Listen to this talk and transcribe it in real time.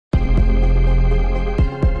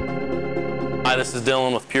Hi, this is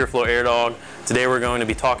Dylan with PureFlow AirDog. Today we're going to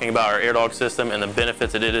be talking about our AirDog system and the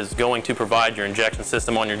benefits that it is going to provide your injection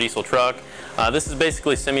system on your diesel truck. This is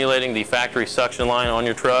basically simulating the factory suction line on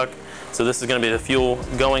your truck. So this is going to be the fuel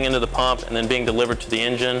going into the pump and then being delivered to the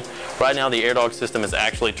engine. Right now the AirDog system is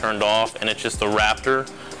actually turned off and it's just the Raptor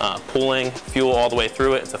pulling fuel all the way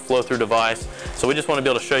through it. It's a flow-through device. So we just want to be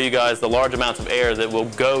able to show you guys the large amounts of air that will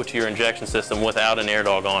go to your injection system without an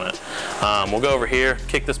AirDog on it. We'll go over here,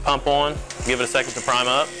 kick this pump on, give it a second to prime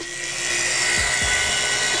up.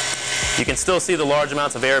 You can still see the large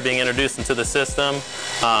amounts of air being introduced into the system.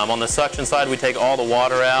 On the suction side we take all the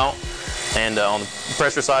water out, and on the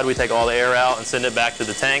pressure side we take all the air out and send it back to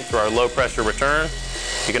the tank through our low pressure return.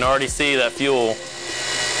 You can already see that fuel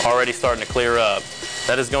already starting to clear up.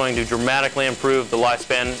 That is going to dramatically improve the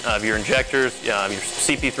lifespan of your injectors, your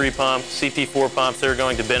CP3 pumps, CP4 pumps. They're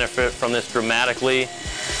going to benefit from this dramatically.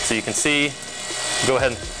 So you can see, go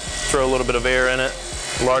ahead and throw a little bit of air in it.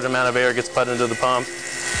 A large amount of air gets put into the pump.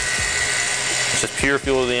 It's just pure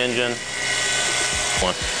fuel to the engine.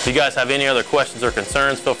 If you guys have any other questions or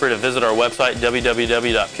concerns, feel free to visit our website,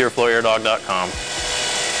 www.pureflowairdog.com.